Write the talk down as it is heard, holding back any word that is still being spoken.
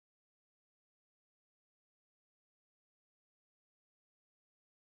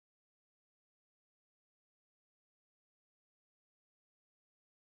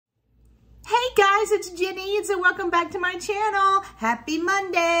guys, it's Jenny, so welcome back to my channel. Happy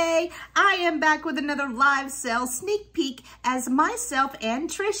Monday. I am back with another live sale sneak peek as myself and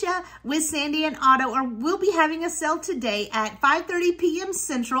Trisha with Sandy and Otto will be having a sale today at 5:30 p.m.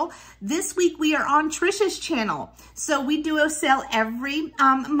 Central. This week we are on Trisha's channel. So we do a sale every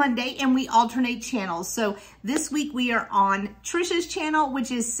Monday and we alternate channels. So this week we are on Trisha's channel,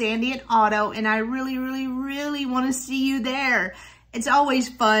 which is Sandy and Otto, and I really want to see you there. It's always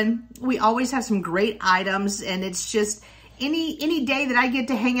fun. We always have some great items, and it's just any day that I get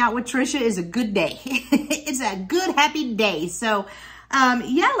to hang out with Trisha is a good day. It's a good, happy day. So,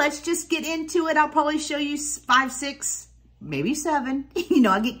 yeah, let's just get into it. I'll probably show you 5, 6, maybe 7. You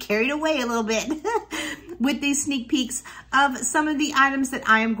know, I get carried away a little bit with these sneak peeks of some of the items that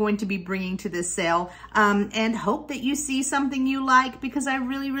I am going to be bringing to this sale, and hope that you see something you like, because I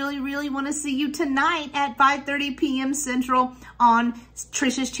really want to see you tonight at 5:30 p.m. Central on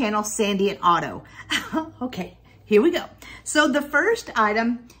Trisha's channel, Sandy and Otto. Okay, here we go. So the first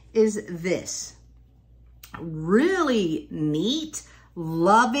item is this. Really neat.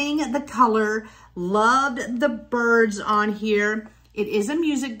 Loving the color. Loved the birds on here. It is a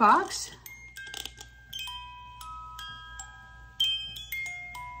music box.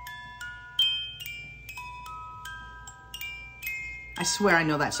 I swear I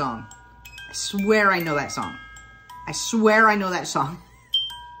know that song. I swear I know that song. I swear I know that song.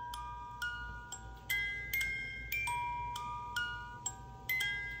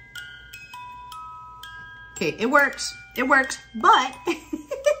 Okay, it works. It works, but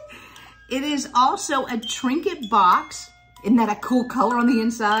it is also a trinket box. Isn't that a cool color on the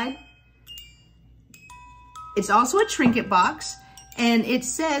inside? It's also a trinket box, and it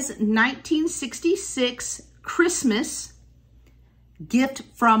says 1966 Christmas gift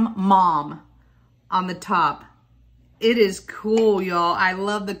from mom on the top. It is cool, y'all. I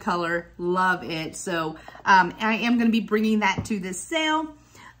love the color, love it. So I am going to be bringing that to this sale.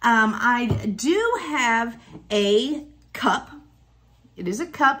 I do have a cup. It is a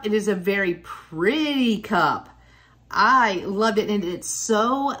cup. It is a very pretty cup. I loved it, and it's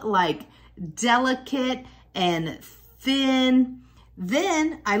so like delicate and thin.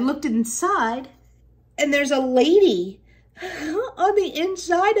 Then I looked inside, and there's a lady on the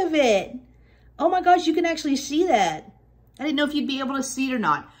inside of it. Oh my gosh, you can actually see that. I didn't know if you'd be able to see it or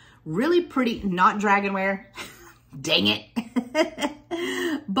not. Really pretty, not dragonware. Dang it.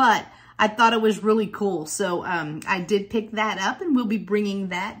 But I thought it was really cool. So I did pick that up, and we'll be bringing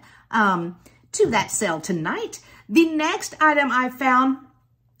that to that sale tonight. The next item I found,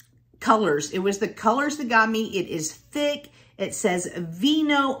 colors. It was the colors that got me. It is thick. It says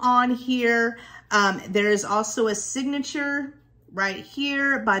Vino on here. There is also a signature right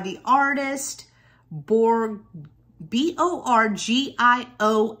here by the artist, B-O-R-G-I-O-L-I.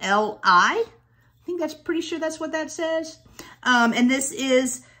 I think that's pretty sure that's what that says. And this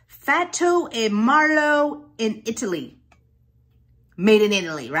is Fatto e Marlo in Italy. Made in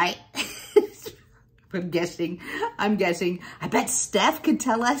Italy, right? I'm guessing. I bet Steph could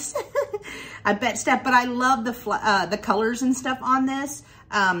tell us. I bet Steph, but I love the colors and stuff on this.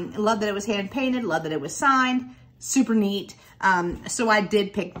 Love that it was hand painted. Love that it was signed. Super neat. So I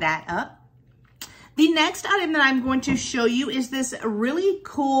did pick that up. The next item that I'm going to show you is this really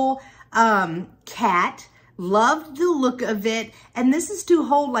cool cat. Loved the look of it. And this is to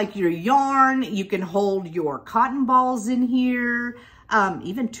hold like your yarn. You can hold your cotton balls in here.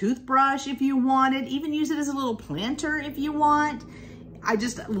 Even toothbrush if you wanted. Even use it as a little planter if you want. I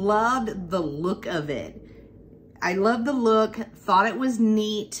just loved the look of it. I love the look, thought it was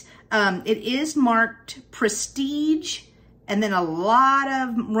neat. It is marked prestige and then a lot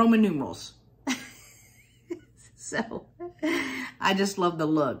of Roman numerals. So I just love the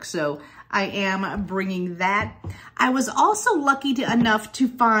look. So I am bringing that. I was also lucky enough to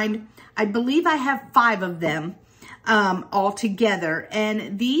find, I believe I have 5 of them all together.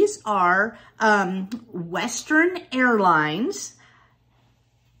 And these are Western Airlines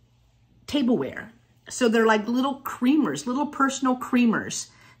tableware. So they're like little creamers, little personal creamers.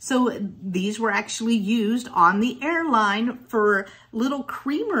 So these were actually used on the airline for little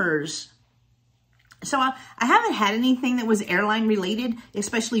creamers. So I haven't had anything that was airline related,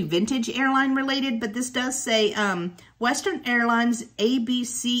 especially vintage airline related, but this does say Western Airlines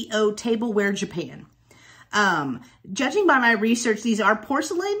ABCO Tableware Japan. Judging by my research, these are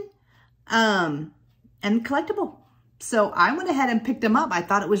porcelain and collectible. So I went ahead and picked them up. I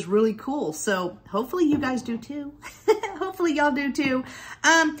thought it was really cool. So hopefully you guys do too. Hopefully y'all do too.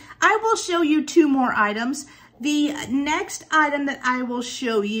 I will show you 2 more items. The next item that I will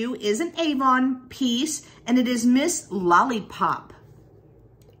show you is an Avon piece, and it is Miss Lollipop.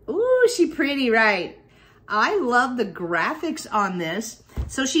 Ooh, she pretty, right? I love the graphics on this.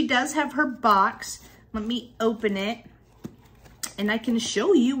 So she does have her box. Let me open it. And I can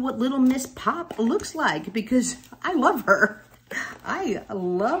show you what Little Miss Pop looks like because I love her. I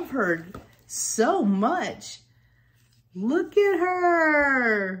love her so much. Look at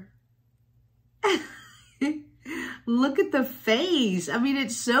her. Look at the face. I mean,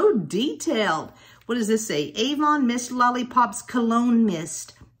 it's so detailed. What does this say? Avon Mist Lollipops Cologne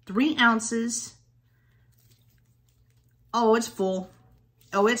Mist. 3 ounces. Oh, it's full.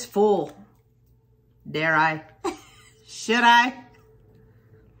 Oh, it's full. Dare I? Should I?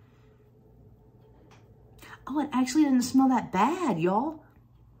 Oh, it actually doesn't smell that bad, y'all.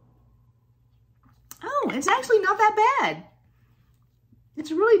 Oh, it's actually not that bad.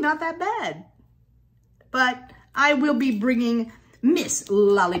 It's really not that bad. But I will be bringing Miss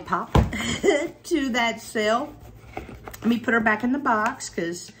Lollipop to that sale. Let me put her back in the box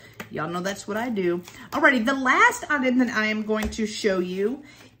because y'all know that's what I do. Alrighty, the last item that I am going to show you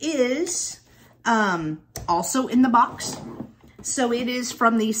is also in the box. So it is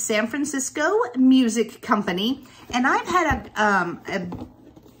from the San Francisco Music Company. And I've had I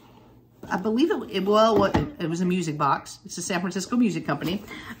believe it was a music box. It's the San Francisco Music Company.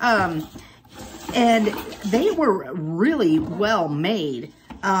 And they were really well made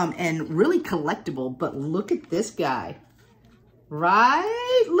and really collectible. But look at this guy.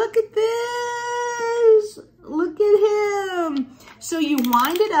 Right? Look at this. Look at him. So you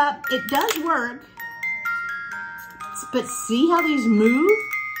wind it up. It does work. But see how these move?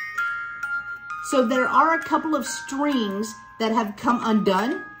 So there are a couple of strings that have come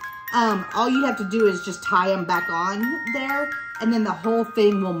undone. All you have to do is just tie them back on there, and then the whole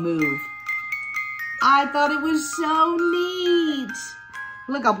thing will move. I thought it was so neat.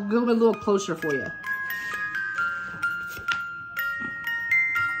 Look, I'll go a little closer for you.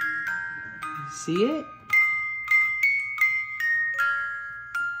 See it?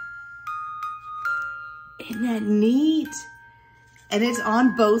 Isn't that neat? And it's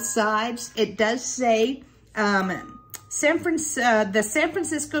on both sides. It does say the San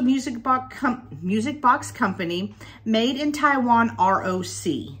Francisco Music Box Company, made in Taiwan, ROC.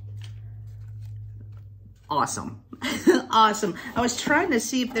 Awesome. Awesome. I was trying to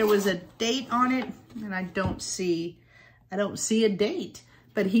see if there was a date on it, and I don't see a date.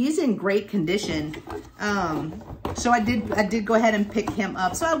 But he's in great condition. So I did go ahead and pick him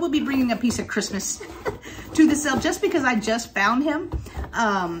up. So I will be bringing a piece of Christmas to the sale just because I just found him.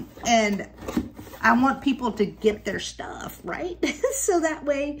 And I want people to get their stuff, right? So that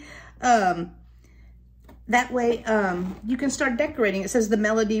way you can start decorating. It says the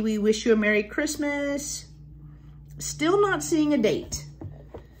melody, we wish you a Merry Christmas. Still not seeing a date.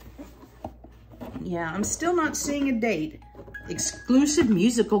 Yeah, I'm still not seeing a date. Exclusive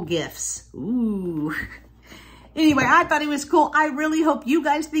musical gifts. Ooh. Anyway, I thought he was cool. I really hope you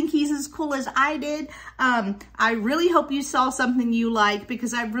guys think he's as cool as I did. I really hope you saw something you like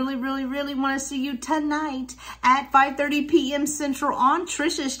because I really, really, really want to see you tonight at 5:30 p.m. Central on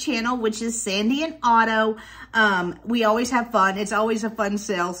Trisha's channel, which is Sandy and Otto. We always have fun. It's always a fun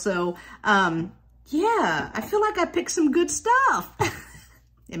sale. So, yeah, I feel like I picked some good stuff.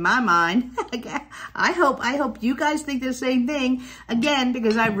 In my mind. I hope you guys think the same thing. Again,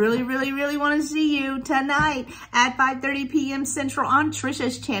 because I really, really, really want to see you tonight at 5:30 p.m. Central on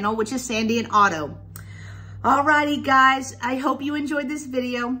Trisha's channel, which is Sandy and Otto. Alrighty, guys. I hope you enjoyed this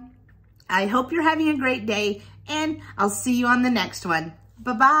video. I hope you're having a great day, and I'll see you on the next one.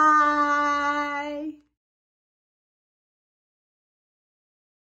 Bye-bye.